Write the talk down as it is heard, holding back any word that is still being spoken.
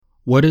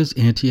What is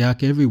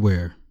Antioch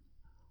Everywhere?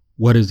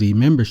 What is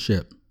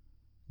e-membership?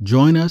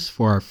 Join us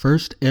for our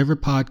first ever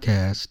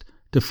podcast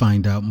to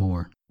find out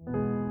more.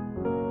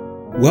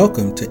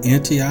 Welcome to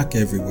Antioch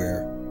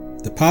Everywhere,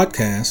 the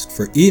podcast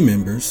for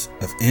e-members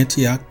of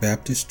Antioch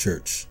Baptist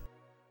Church.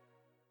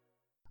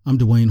 I'm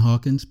Dwayne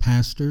Hawkins,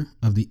 pastor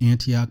of the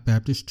Antioch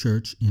Baptist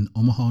Church in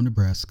Omaha,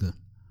 Nebraska.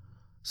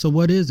 So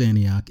what is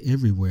Antioch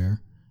Everywhere,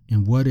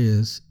 and what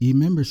is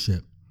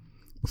e-membership?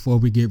 Before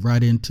we get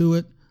right into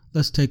it,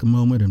 let's take a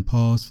moment and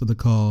pause for the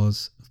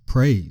cause of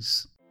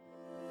praise.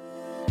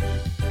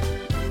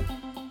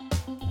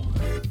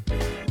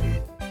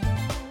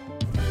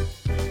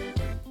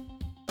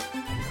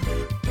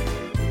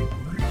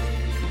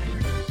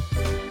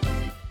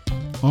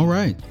 All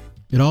right.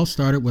 It all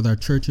started with our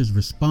church's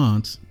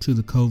response to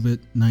the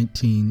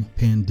COVID-19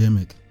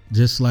 pandemic.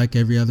 Just like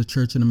every other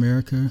church in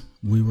America,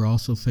 we were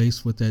also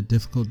faced with that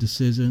difficult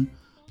decision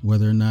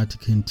whether or not to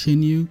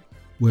continue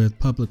with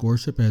public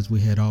worship as we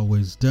had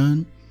always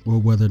done, or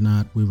whether or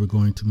not we were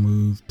going to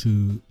move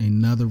to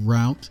another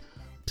route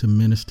to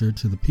minister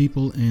to the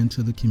people and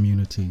to the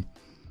community.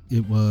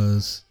 It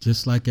was,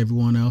 just like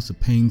everyone else, a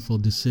painful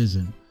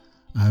decision.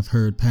 I've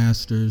heard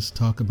pastors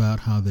talk about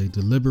how they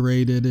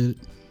deliberated it.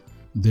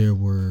 There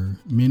were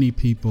many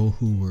people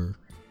who were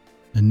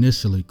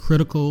initially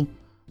critical,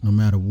 no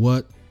matter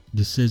what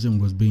decision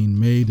was being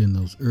made in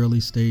those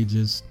early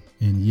stages.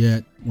 And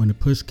yet, when the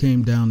push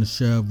came down the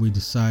shove, we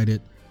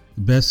decided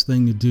the best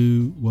thing to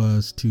do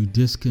was to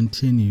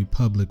discontinue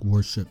public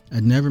worship.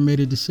 I'd never made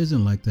a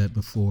decision like that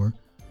before.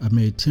 I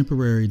made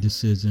temporary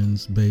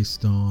decisions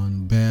based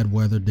on bad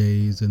weather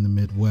days in the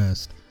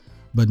Midwest,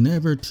 but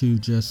never to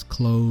just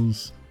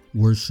close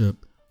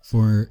worship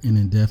for an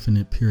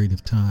indefinite period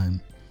of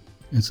time.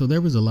 And so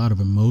there was a lot of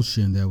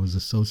emotion that was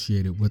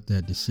associated with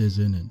that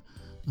decision, and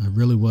I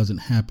really wasn't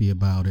happy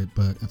about it,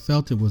 but I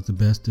felt it was the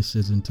best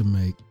decision to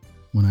make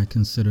when I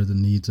consider the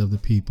needs of the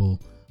people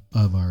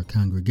of our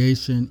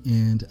congregation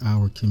and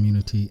our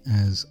community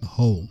as a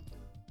whole.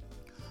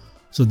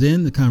 So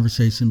then the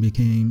conversation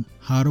became,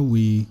 how do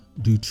we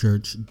do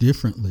church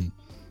differently,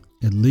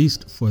 at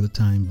least for the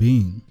time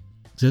being?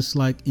 Just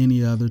like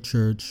any other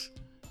church,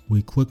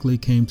 we quickly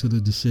came to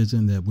the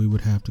decision that we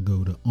would have to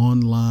go to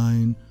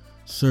online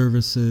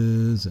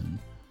services and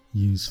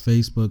use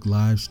Facebook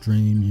live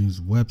stream, use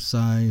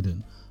website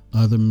and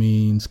other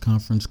means,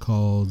 conference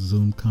calls,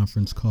 Zoom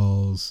conference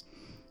calls,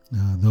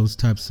 those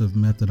types of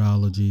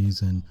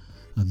methodologies. And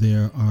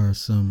there are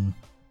some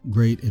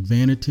great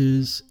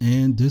advantages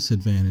and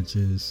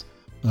disadvantages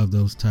of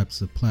those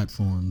types of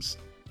platforms.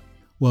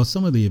 Well,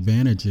 some of the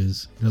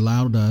advantages, it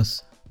allowed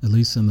us, at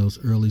least in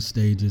those early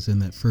stages, in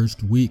that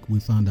first week, we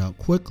found out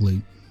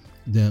quickly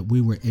that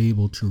we were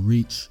able to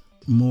reach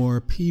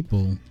more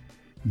people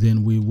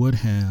than we would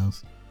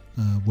have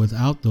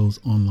without those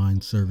online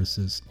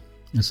services.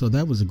 And so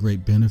that was a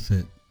great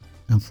benefit.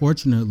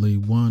 Unfortunately,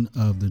 one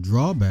of the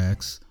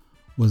drawbacks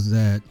was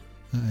that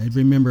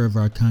every member of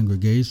our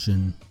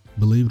congregation,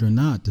 believe it or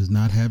not, does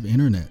not have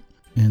internet.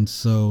 And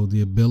so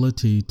the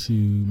ability to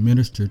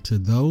minister to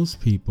those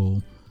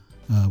people,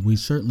 we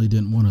certainly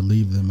didn't want to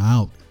leave them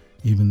out,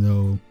 even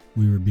though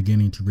we were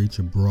beginning to reach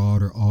a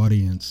broader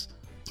audience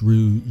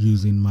through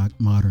using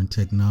modern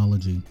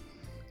technology.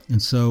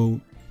 And so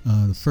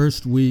the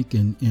first week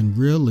and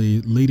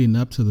really leading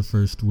up to the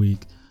first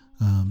week,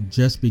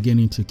 just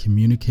beginning to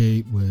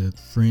communicate with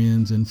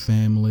friends and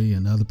family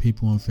and other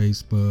people on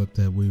Facebook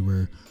that we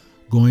were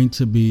going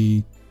to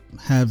be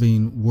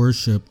having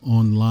worship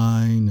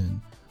online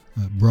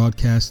and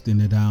broadcasting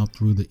it out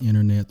through the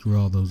internet, through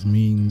all those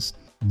means.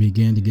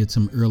 Began to get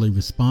some early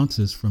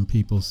responses from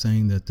people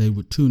saying that they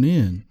would tune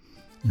in.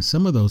 And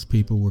some of those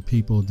people were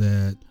people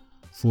that,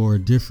 for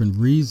different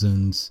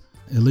reasons,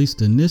 at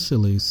least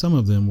initially, some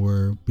of them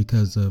were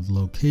because of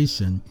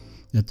location,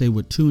 that they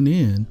would tune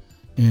in.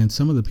 And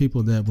some of the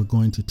people that were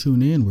going to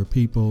tune in were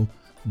people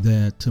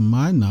that, to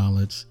my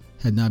knowledge,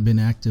 had not been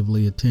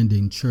actively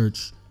attending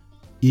church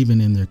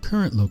even in their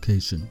current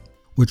location,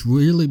 which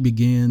really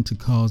began to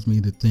cause me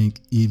to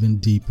think even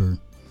deeper.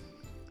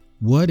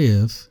 What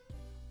if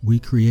we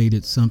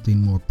created something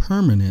more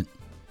permanent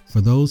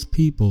for those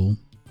people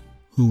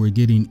who were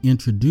getting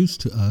introduced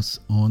to us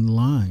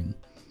online?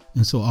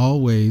 And so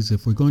always,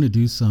 if we're going to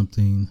do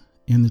something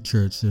in the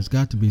church, there's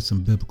got to be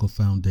some biblical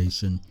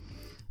foundation.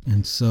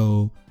 And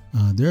so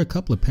there are a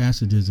couple of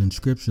passages in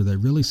Scripture that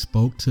really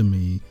spoke to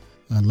me,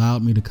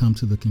 allowed me to come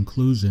to the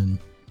conclusion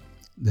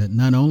that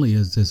not only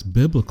is this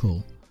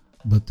biblical,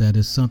 but that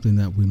is something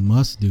that we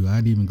must do.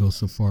 I'd even go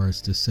so far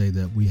as to say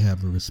that we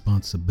have a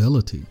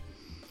responsibility.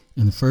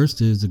 And the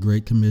first is the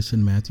Great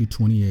Commission, Matthew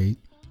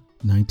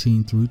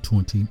 28:19 through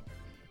 20.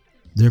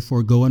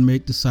 Therefore, go and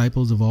make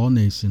disciples of all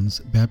nations,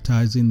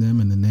 baptizing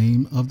them in the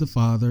name of the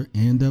Father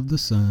and of the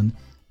Son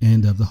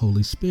and of the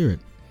Holy Spirit,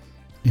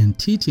 and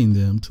teaching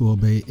them to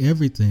obey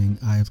everything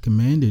I have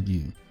commanded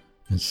you.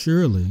 And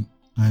surely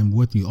I am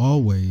with you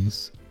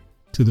always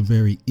to the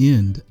very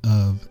end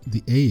of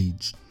the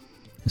age.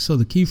 And so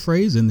the key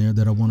phrase in there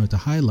that I wanted to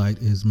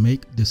highlight is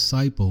make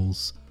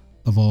disciples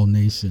of all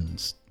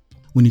nations.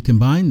 When you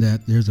combine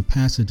that, there's a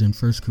passage in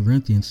 1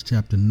 Corinthians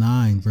chapter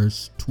 9,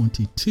 verse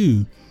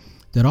 22,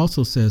 that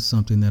also says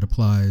something that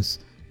applies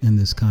in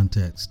this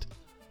context.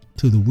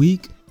 To the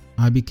weak,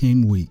 I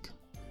became weak,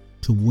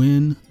 to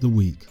win the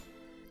weak.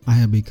 I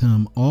have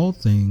become all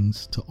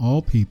things to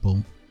all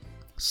people,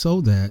 so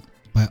that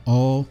by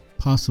all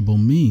possible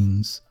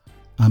means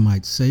I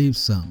might save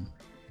some.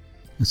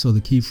 And so the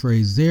key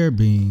phrase there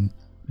being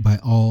by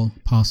all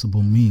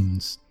possible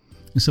means.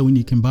 And so when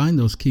you combine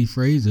those key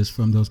phrases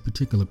from those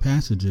particular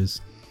passages,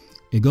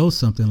 it goes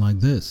something like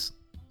this: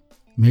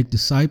 make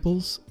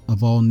disciples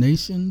of all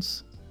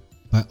nations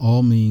by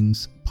all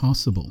means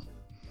possible.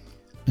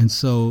 And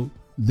so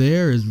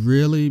there is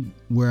really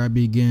where I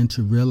began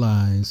to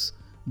realize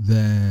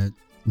that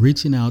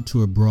reaching out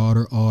to a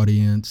broader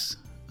audience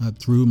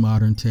through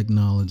modern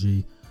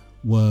technology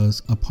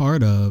was a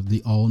part of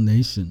the all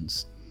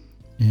nations.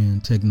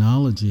 And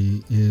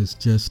technology is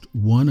just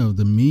one of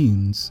the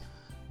means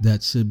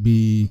that should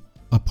be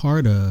a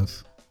part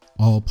of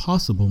all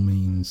possible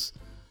means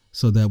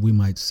so that we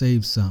might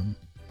save some.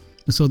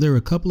 And so there are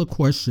a couple of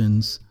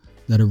questions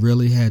that I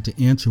really had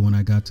to answer when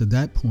I got to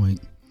that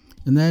point.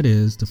 And that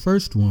is, the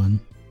first one,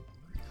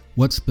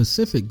 what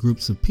specific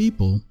groups of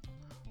people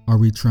are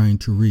we trying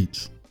to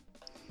reach?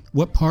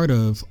 What part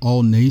of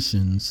all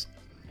nations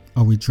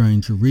are we trying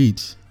to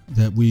reach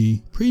that we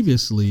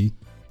previously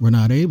were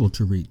not able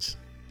to reach?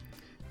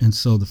 And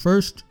so the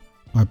first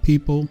are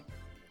people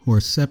who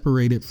are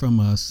separated from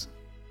us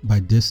by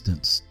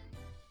distance.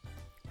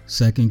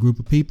 Second group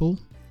of people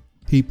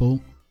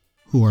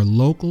who are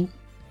local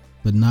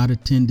but not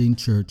attending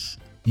church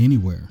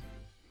anywhere.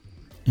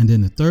 And then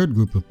the third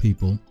group of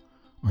people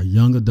are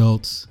young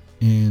adults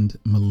and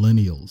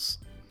millennials.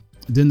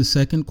 Then the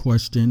second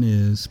question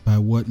is, by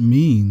what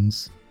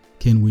means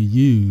can we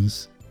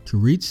use to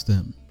reach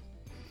them?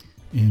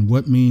 And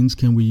what means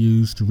can we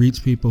use to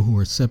reach people who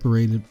are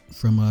separated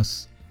from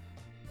us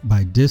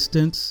by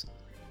distance?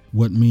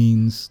 What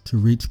means to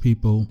reach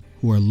people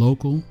who are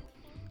local?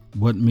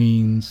 What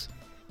means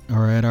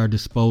are at our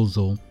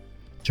disposal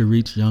to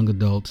reach young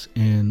adults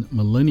and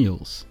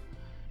millennials?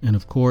 And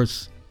of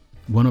course,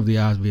 one of the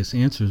obvious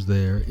answers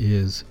there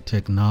is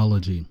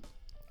technology.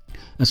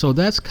 And so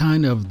that's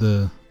kind of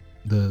the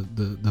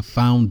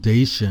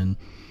foundation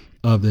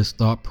of this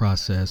thought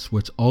process,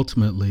 which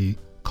ultimately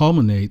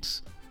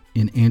culminates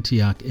in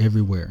Antioch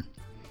Everywhere.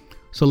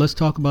 So let's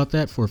talk about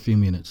that for a few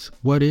minutes.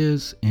 What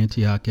is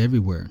Antioch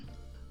Everywhere?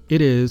 It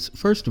is,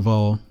 first of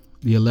all,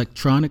 the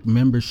electronic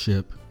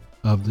membership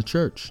of the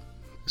church.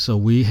 So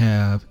we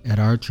have, at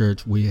our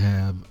church, we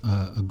have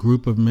a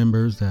group of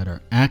members that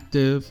are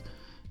active,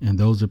 and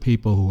those are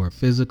people who are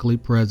physically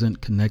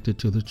present, connected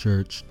to the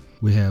church.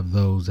 We have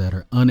those that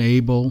are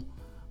unable.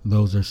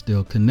 Those are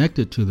still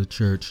connected to the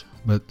church,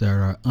 but that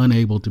are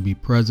unable to be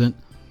present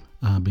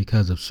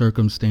because of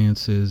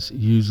circumstances.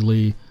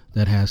 Usually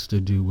that has to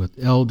do with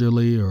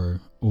elderly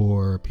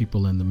or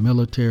people in the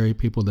military,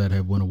 people that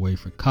have went away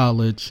for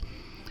college,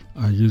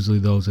 are usually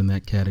those in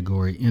that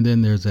category. And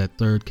then there's that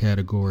third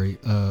category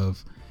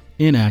of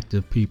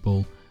inactive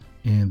people,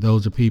 and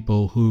those are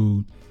people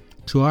who,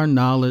 to our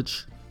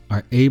knowledge,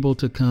 are able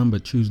to come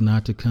but choose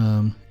not to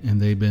come, and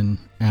they've been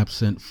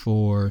absent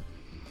for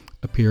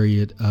a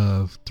period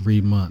of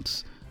 3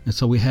 months. And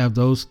so we have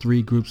those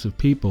three groups of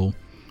people.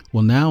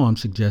 Well, now I'm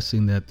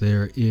suggesting that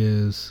there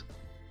is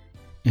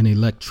an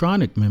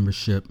electronic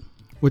membership,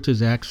 which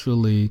is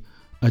actually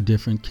a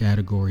different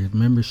category of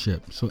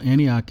membership. So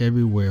Antioch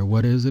Everywhere,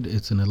 what is it?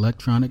 It's an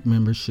electronic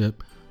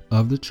membership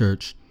of the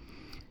church.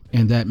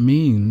 And that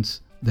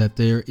means that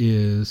there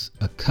is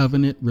a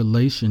covenant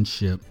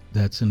relationship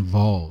that's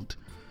involved.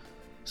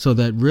 So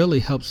that really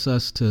helps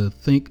us to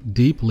think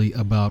deeply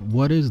about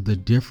what is the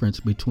difference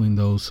between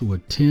those who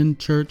attend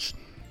church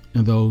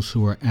and those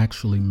who are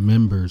actually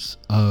members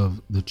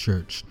of the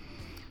church.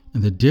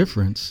 And the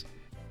difference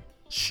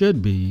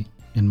should be,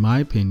 in my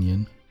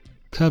opinion,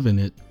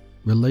 covenant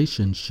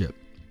relationship.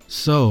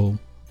 So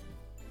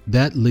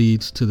that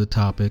leads to the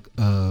topic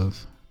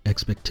of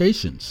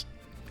expectations.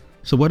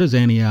 So what does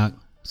Antioch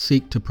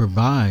seek to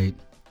provide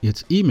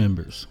its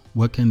e-members?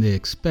 What can they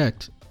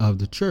expect of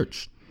the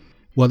church?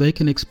 Well, they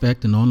can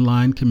expect an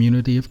online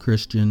community of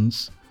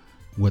Christians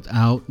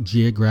without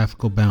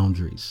geographical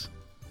boundaries.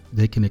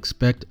 They can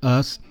expect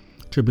us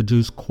to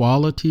produce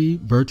quality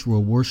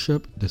virtual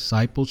worship,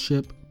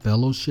 discipleship,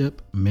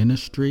 fellowship,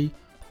 ministry,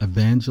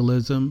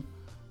 evangelism,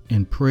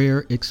 and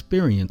prayer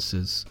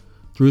experiences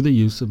through the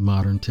use of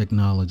modern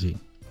technology.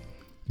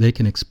 They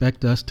can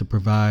expect us to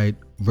provide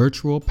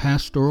virtual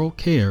pastoral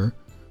care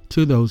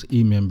to those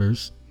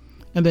e-members,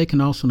 and they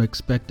can also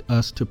expect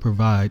us to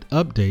provide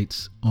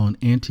updates on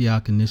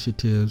Antioch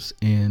initiatives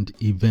and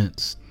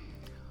events.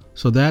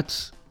 So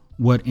that's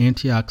what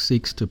Antioch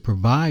seeks to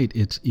provide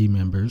its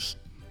e-members.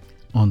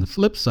 On the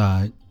flip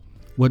side,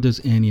 what does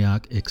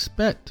Antioch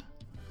expect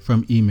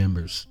from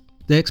e-members?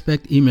 They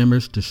expect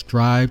e-members to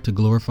strive to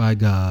glorify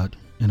God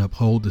and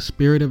uphold the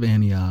spirit of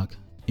Antioch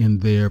in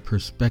their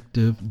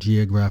prospective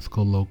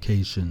geographical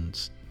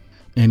locations.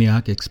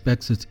 Antioch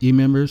expects its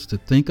e-members to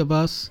think of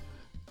us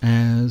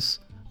as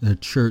the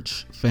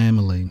church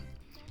family,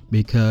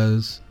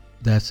 because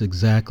that's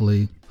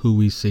exactly who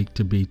we seek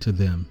to be to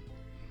them.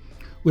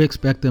 We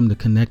expect them to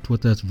connect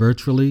with us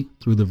virtually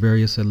through the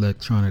various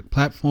electronic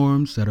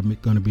platforms that are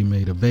going to be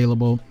made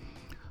available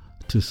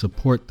to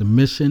support the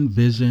mission,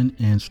 vision,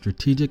 and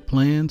strategic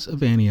plans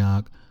of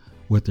Antioch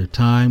with their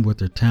time, with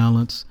their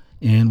talents,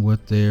 and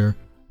with their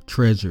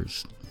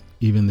treasures,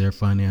 even their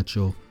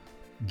financial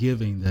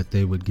giving that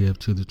they would give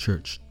to the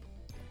church.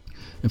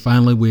 And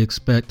finally, we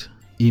expect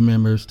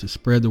e-members to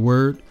spread the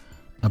word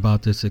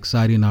about this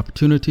exciting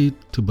opportunity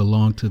to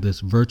belong to this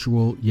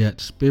virtual yet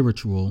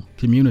spiritual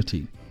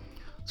community.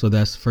 So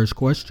that's the first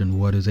question.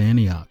 What is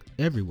Antioch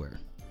Everywhere?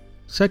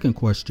 Second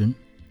question,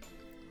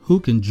 who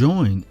can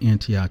join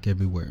Antioch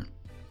Everywhere?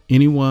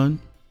 Anyone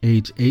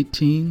age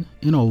 18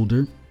 and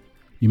older.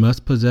 You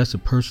must possess a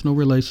personal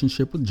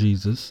relationship with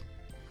Jesus,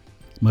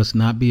 must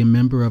not be a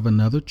member of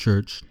another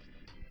church,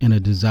 and a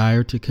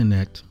desire to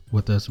connect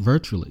with us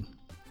virtually.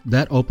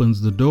 That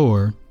opens the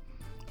door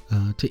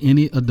to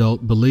any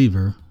adult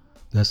believer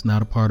that's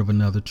not a part of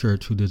another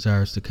church who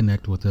desires to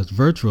connect with us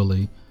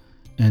virtually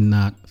and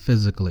not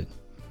physically.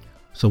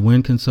 So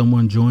when can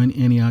someone join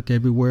Antioch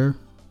Everywhere?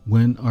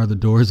 When are the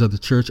doors of the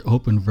church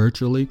open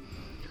virtually?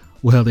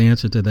 Well, the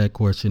answer to that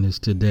question is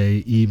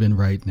today, even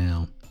right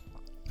now.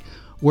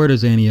 Where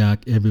does Antioch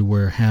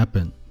Everywhere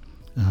happen?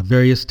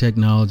 Various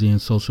technology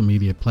and social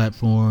media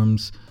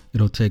platforms.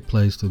 It'll take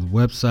place through the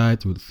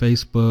website, through the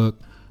Facebook,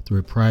 through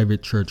a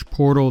private church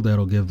portal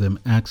that'll give them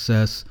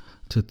access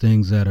to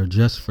things that are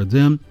just for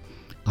them.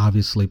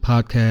 Obviously,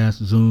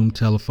 podcasts, Zoom,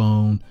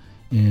 telephone,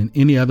 and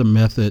any other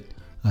method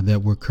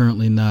that we're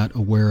currently not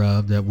aware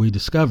of that we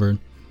discovered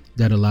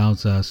that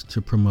allows us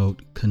to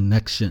promote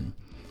connection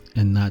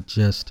and not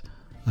just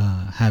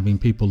having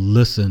people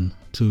listen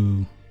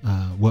to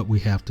what we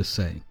have to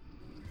say.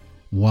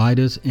 Why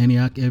does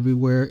Antioch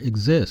Everywhere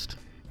exist?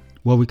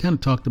 Well, we kind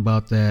of talked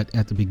about that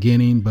at the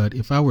beginning, but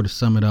if I were to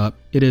sum it up,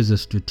 it is a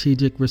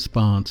strategic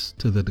response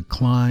to the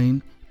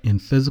decline in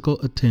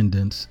physical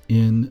attendance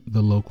in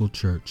the local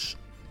church.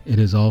 It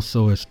is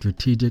also a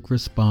strategic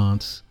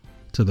response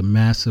to the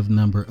massive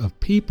number of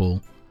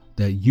people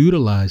that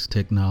utilize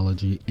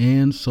technology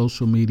and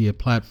social media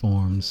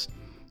platforms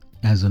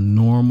as a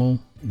normal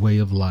way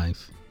of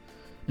life.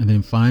 And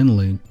then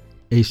finally,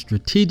 a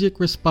strategic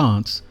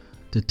response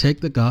to take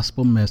the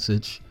gospel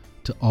message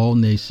to all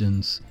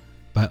nations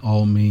by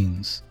all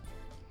means.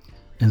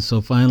 And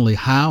so finally,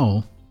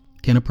 how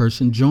can a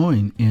person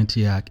join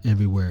Antioch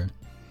Everywhere?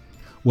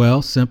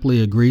 Well,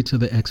 simply agree to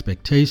the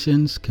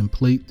expectations,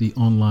 complete the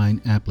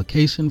online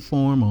application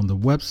form on the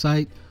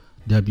website,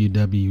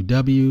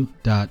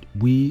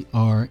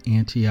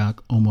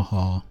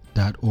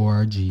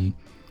 www.weareantiochomaha.org,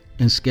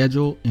 and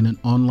schedule an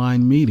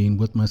online meeting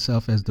with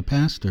myself as the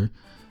pastor,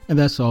 and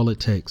that's all it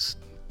takes.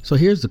 So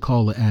here's the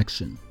call to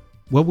action.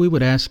 What we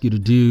would ask you to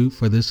do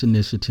for this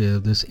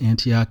initiative, this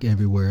Antioch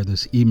Everywhere,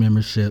 this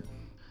e-membership,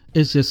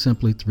 is just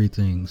simply three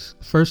things.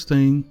 First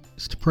thing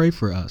is to pray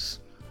for us.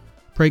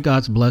 Pray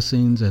God's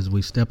blessings as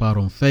we step out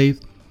on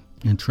faith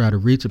and try to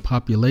reach a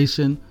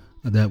population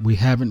that we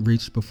haven't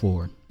reached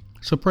before.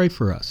 So pray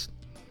for us.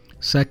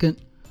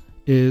 Second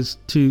is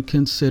to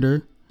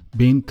consider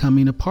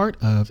becoming a part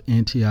of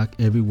Antioch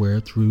Everywhere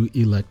through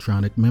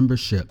electronic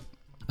membership.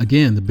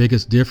 Again, the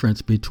biggest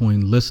difference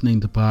between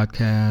listening to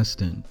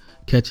podcasts and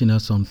catching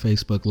us on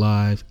Facebook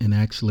Live and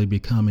actually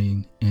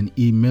becoming an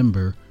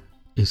e-member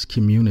is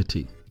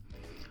community.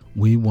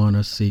 We want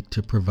to seek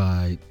to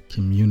provide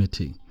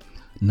community,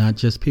 not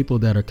just people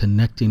that are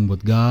connecting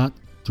with God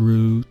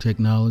through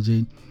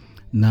technology,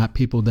 not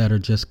people that are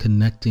just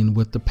connecting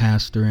with the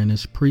pastor and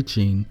his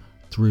preaching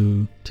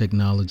through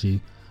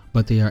technology,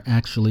 but they are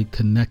actually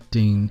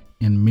connecting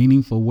in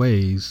meaningful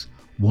ways,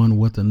 one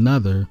with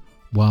another,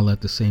 while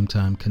at the same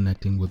time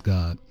connecting with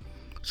God.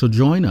 So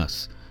join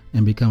us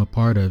and become a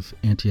part of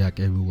Antioch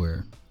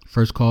Everywhere.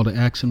 First call to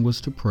action was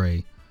to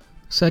pray.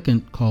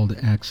 Second call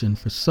to action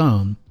for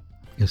some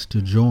is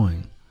to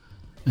join.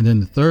 And then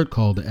the third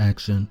call to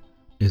action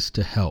is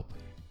to help.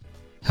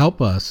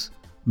 Help us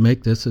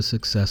make this a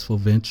successful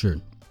venture.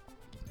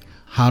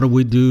 How do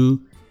we do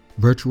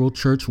virtual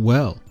church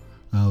well?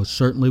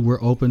 Certainly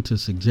we're open to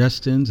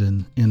suggestions,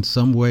 and in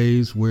some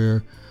ways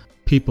we're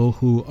people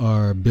who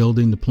are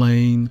building the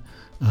plane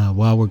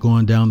while we're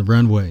going down the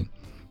runway.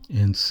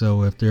 And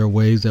so if there are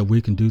ways that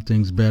we can do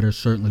things better,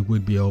 certainly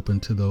we'd be open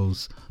to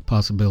those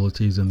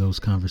possibilities and those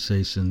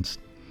conversations.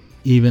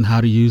 Even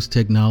how to use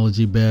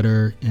technology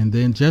better, and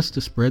then just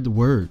to spread the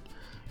word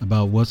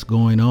about what's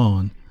going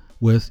on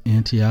with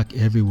Antioch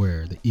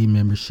Everywhere, the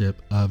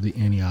e-membership of the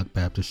Antioch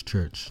Baptist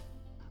Church.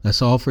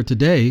 That's all for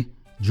today.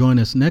 Join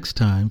us next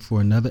time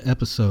for another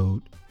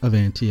episode of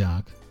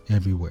Antioch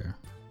Everywhere.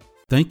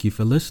 Thank you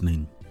for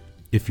listening.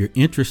 If you're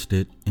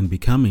interested in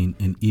becoming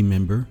an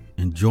e-member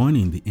and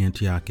joining the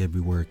Antioch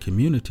Everywhere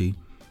community,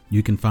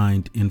 you can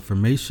find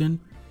information,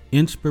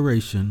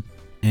 inspiration,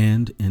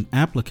 and an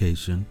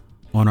application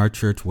on our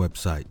church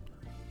website,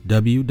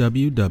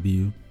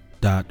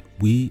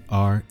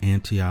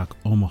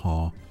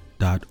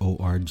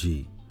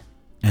 www.weareantiochomaha.org.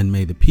 and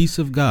may the peace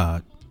of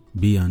God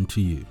be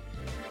unto you.